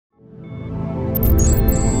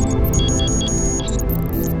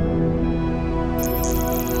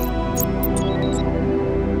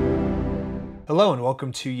Hello and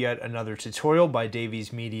welcome to yet another tutorial by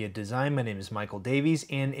Davies Media Design. My name is Michael Davies,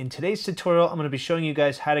 and in today's tutorial I'm going to be showing you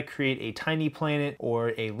guys how to create a tiny planet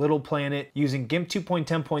or a little planet using GIMP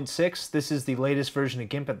 2.10.6. This is the latest version of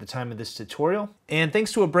GIMP at the time of this tutorial. And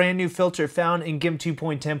thanks to a brand new filter found in GIMP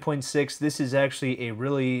 2.10.6, this is actually a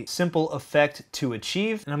really simple effect to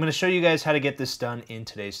achieve. And I'm going to show you guys how to get this done in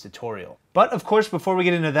today's tutorial. But of course, before we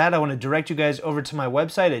get into that, I want to direct you guys over to my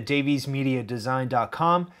website at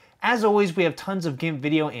daviesmediadesign.com. As always, we have tons of GIMP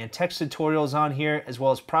video and text tutorials on here, as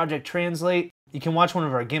well as Project Translate. You can watch one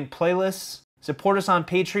of our GIMP playlists, support us on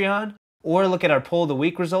Patreon, or look at our Poll of the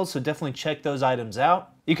Week results, so definitely check those items out.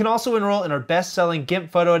 You can also enroll in our best-selling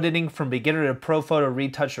GIMP photo editing from beginner to pro photo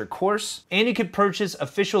retoucher course. And you can purchase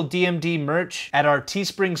official DMD merch at our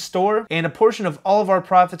Teespring store. And a portion of all of our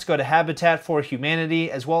profits go to Habitat for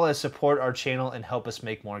Humanity, as well as support our channel and help us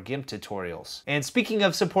make more GIMP tutorials. And speaking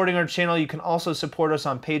of supporting our channel, you can also support us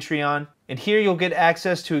on Patreon. And here you'll get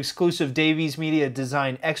access to exclusive Davies Media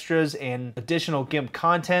Design extras and additional GIMP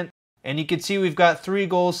content. And you can see we've got 3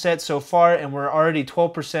 goals set so far, and we're already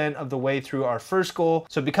 12% of the way through our first goal.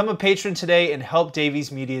 So become a patron today and help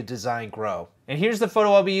Davies Media Design grow. And here's the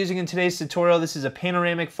photo I'll be using in today's tutorial. This is a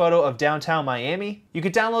panoramic photo of downtown Miami. You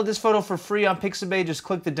can download this photo for free on Pixabay. Just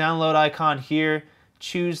click the download icon here,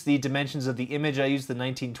 choose the dimensions of the image. I use the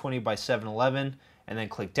 1920 by 711, and then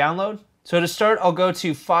click download. So to start, I'll go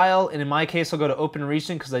to File, and in my case, I'll go to Open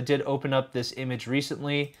Recent because I did open up this image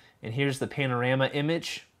recently. And here's the panorama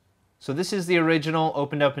image. So this is the original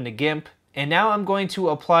opened up into GIMP. And now I'm going to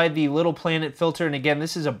apply the little planet filter. And again,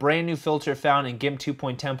 this is a brand new filter found in GIMP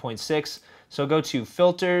 2.10.6. So go to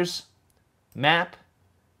Filters, Map,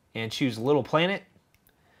 and choose Little Planet.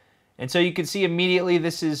 And so you can see immediately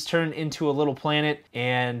this is turned into a little planet,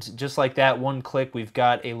 and just like that, one click, we've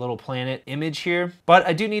got a little planet image here. But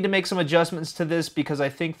I do need to make some adjustments to this because I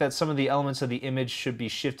think that some of the elements of the image should be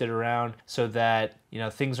shifted around so that, you know,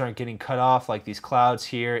 things aren't getting cut off like these clouds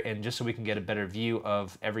here, and just so we can get a better view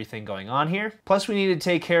of everything going on here. Plus we need to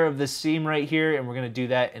take care of this seam right here, and we're going to do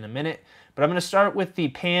that in a minute. But I'm going to start with the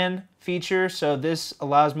pan feature. So this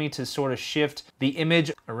allows me to sort of shift the image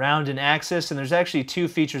around an axis. And there's actually 2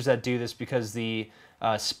 features that do this because the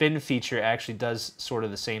spin feature actually does sort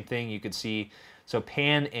of the same thing. You could see, so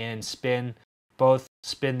pan and spin both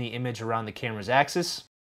spin the image around the camera's axis.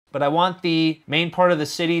 But I want the main part of the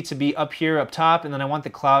city to be up here up top, and then I want the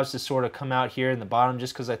clouds to sort of come out here in the bottom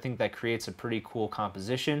just because I think that creates a pretty cool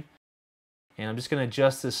composition. And I'm just going to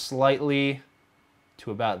adjust this slightly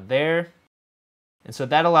to about there. And so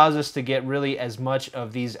that allows us to get really as much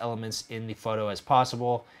of these elements in the photo as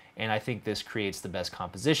possible, and I think this creates the best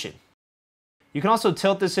composition. You can also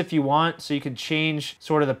tilt this if you want, so you can change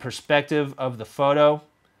sort of the perspective of the photo.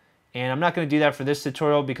 And I'm not going to do that for this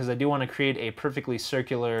tutorial because I do want to create a perfectly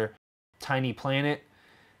circular tiny planet.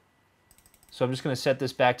 So I'm just going to set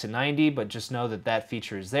this back to 90, but just know that that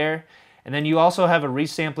feature is there. And then you also have a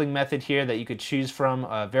resampling method here that you could choose from,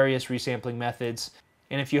 various resampling methods.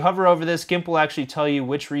 And if you hover over this, GIMP will actually tell you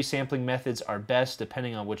which resampling methods are best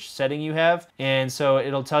depending on which setting you have. And so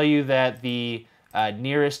it'll tell you that the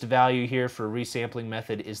nearest value here for resampling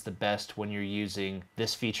method is the best when you're using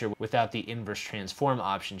this feature without the inverse transform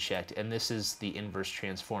option checked. And this is the inverse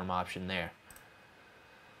transform option there.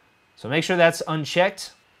 So make sure that's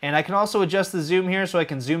unchecked. And I can also adjust the zoom here so I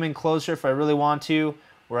can zoom in closer if I really want to,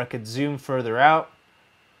 or I could zoom further out.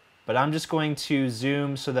 But I'm just going to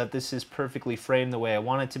zoom so that this is perfectly framed the way I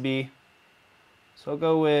want it to be. So I'll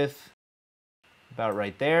go with about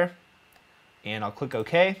right there, and I'll click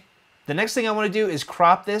OK. The next thing I want to do is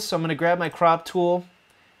crop this, so I'm going to grab my crop tool,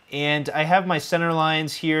 and I have my center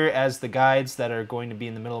lines here as the guides that are going to be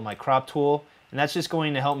in the middle of my crop tool, and that's just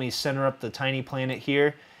going to help me center up the tiny planet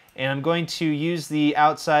here. And I'm going to use the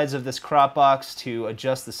outsides of this crop box to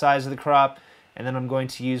adjust the size of the crop, and then I'm going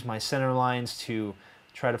to use my center lines to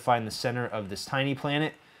try to find the center of this tiny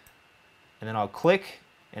planet, and then I'll click,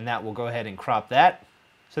 and that will go ahead and crop that.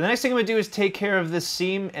 So the next thing I'm going to do is take care of this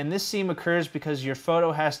seam, and this seam occurs because your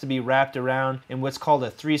photo has to be wrapped around in what's called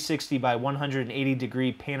a 360 by 180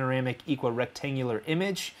 degree panoramic equirectangular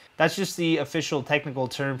image. That's just the official technical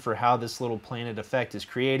term for how this little planet effect is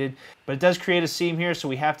created, but it does create a seam here, so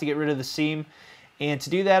we have to get rid of the seam. And to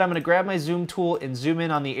do that, I'm going to grab my zoom tool and zoom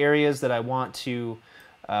in on the areas that I want to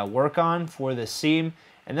work on for the seam.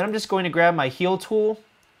 And then I'm just going to grab my heal tool,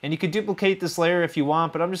 and you can duplicate this layer if you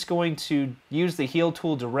want, but I'm just going to use the heal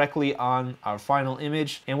tool directly on our final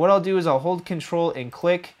image. And what I'll do is I'll hold Control and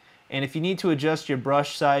click, and if you need to adjust your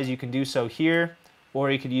brush size, you can do so here,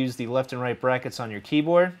 or you could use the left and right brackets on your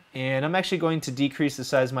keyboard. And I'm actually going to decrease the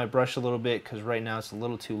size of my brush a little bit because right now it's a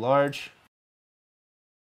little too large.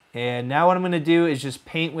 And now what I'm going to do is just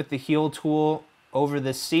paint with the heel tool over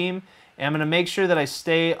this seam. And I'm going to make sure that I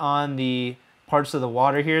stay on the parts of the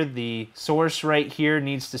water here. The source right here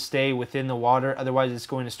needs to stay within the water. Otherwise, it's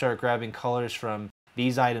going to start grabbing colors from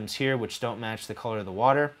these items here, which don't match the color of the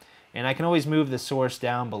water. And I can always move the source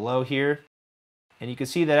down below here. And you can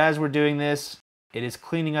see that as we're doing this, it is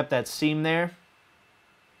cleaning up that seam there.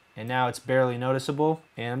 And now it's barely noticeable.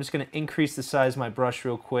 And I'm just going to increase the size of my brush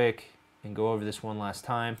real quick and go over this one last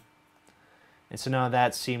time. And so now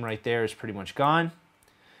that seam right there is pretty much gone.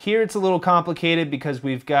 Here it's a little complicated because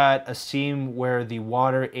we've got a seam where the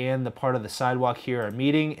water and the part of the sidewalk here are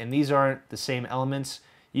meeting, and these aren't the same elements.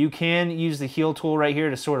 You can use the heel tool right here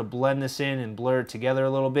to sort of blend this in and blur it together a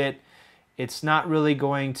little bit. It's not really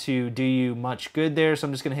going to do you much good there, so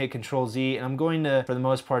I'm just going to hit Control Z, and I'm going to, for the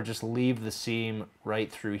most part, just leave the seam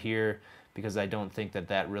right through here because I don't think that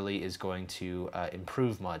that really is going to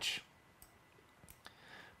improve much.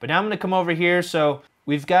 But now I'm going to come over here. So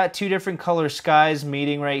we've got two different color skies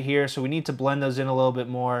meeting right here, so we need to blend those in a little bit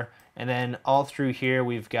more. And then all through here,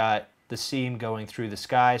 we've got the seam going through the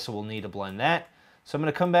sky, so we'll need to blend that. So I'm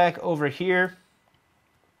going to come back over here,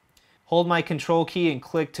 hold my Control key and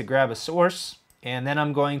click to grab a source, and then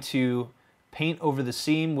I'm going to paint over the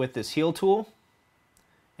seam with this heel tool.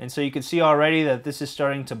 And so you can see already that this is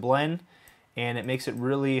starting to blend, and it makes it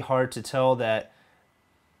really hard to tell that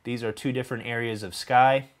these are two different areas of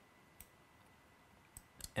sky.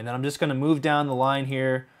 And then I'm just going to move down the line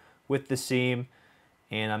here with the seam,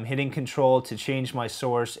 and I'm hitting Control to change my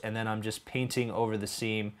source, and then I'm just painting over the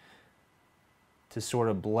seam to sort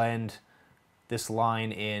of blend this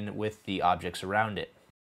line in with the objects around it.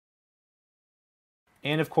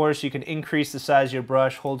 And of course, you can increase the size of your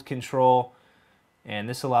brush, hold Control, and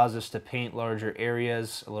this allows us to paint larger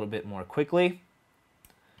areas a little bit more quickly.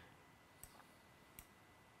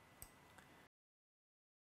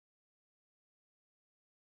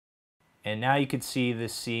 And now you can see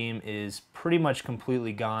this seam is pretty much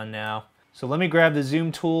completely gone now. So let me grab the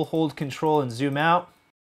zoom tool, hold Control, and zoom out.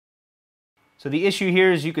 So the issue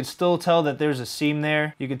here is you can still tell that there's a seam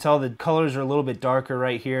there. You can tell the colors are a little bit darker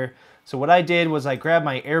right here. So what I did was I grabbed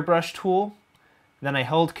my airbrush tool, then I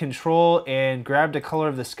held Control and grabbed a color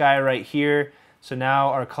of the sky right here. So now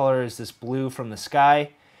our color is this blue from the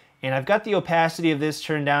sky. And I've got the opacity of this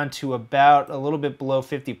turned down to about a little bit below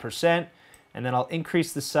 50%. And then I'll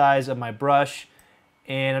increase the size of my brush,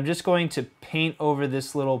 and I'm just going to paint over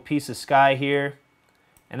this little piece of sky here.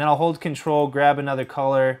 And then I'll hold Control, grab another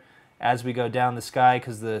color as we go down the sky,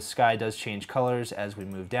 because the sky does change colors as we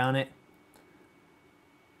move down it.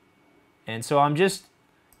 And so I'm just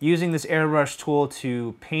using this airbrush tool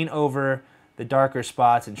to paint over the darker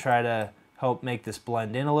spots and try to help make this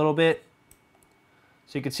blend in a little bit.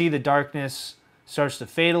 So you can see the darkness starts to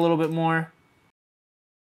fade a little bit more.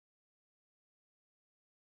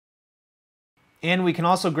 And we can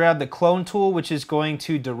also grab the clone tool, which is going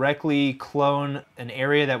to directly clone an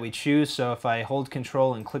area that we choose. So if I hold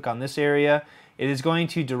Control and click on this area, it is going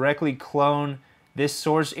to directly clone this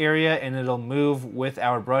source area, and it'll move with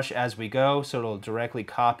our brush as we go. So it'll directly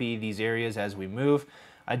copy these areas as we move.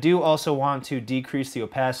 I do also want to decrease the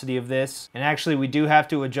opacity of this. And actually we do have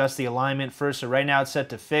to adjust the alignment first. So right now it's set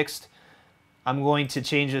to fixed. I'm going to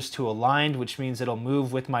change this to aligned, which means it'll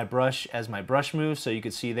move with my brush as my brush moves. So you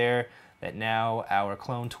can see there that now our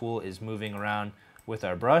clone tool is moving around with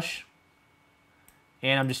our brush.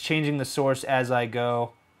 And I'm just changing the source as I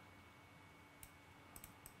go,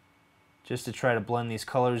 just to try to blend these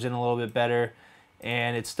colors in a little bit better.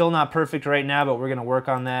 And it's still not perfect right now, but we're going to work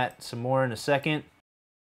on that some more in a second.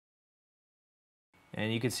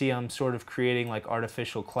 And you can see I'm sort of creating like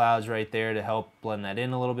artificial clouds right there to help blend that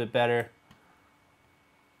in a little bit better.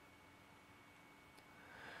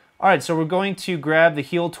 All right, so we're going to grab the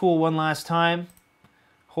heel tool one last time,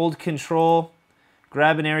 hold Control,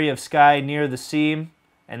 grab an area of sky near the seam,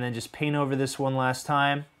 and then just paint over this one last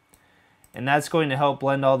time. And that's going to help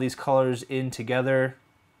blend all these colors in together.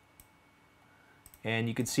 And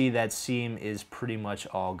you can see that seam is pretty much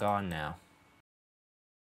all gone now.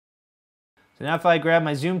 So now if I grab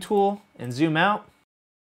my zoom tool and zoom out,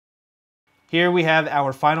 here we have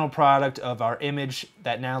our final product of our image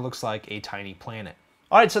that now looks like a tiny planet.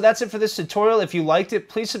 Alright, so that's it for this tutorial. If you liked it,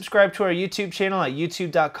 please subscribe to our YouTube channel at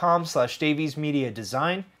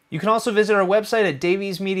youtube.com/daviesmediadesign. You can also visit our website at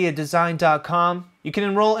daviesmediadesign.com. You can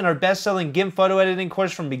enroll in our best-selling GIMP photo editing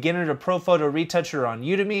course from beginner to pro photo retoucher on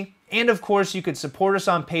Udemy. And of course, you could support us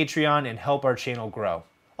on Patreon and help our channel grow.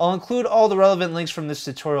 I'll include all the relevant links from this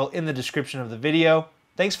tutorial in the description of the video.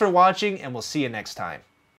 Thanks for watching, and we'll see you next time.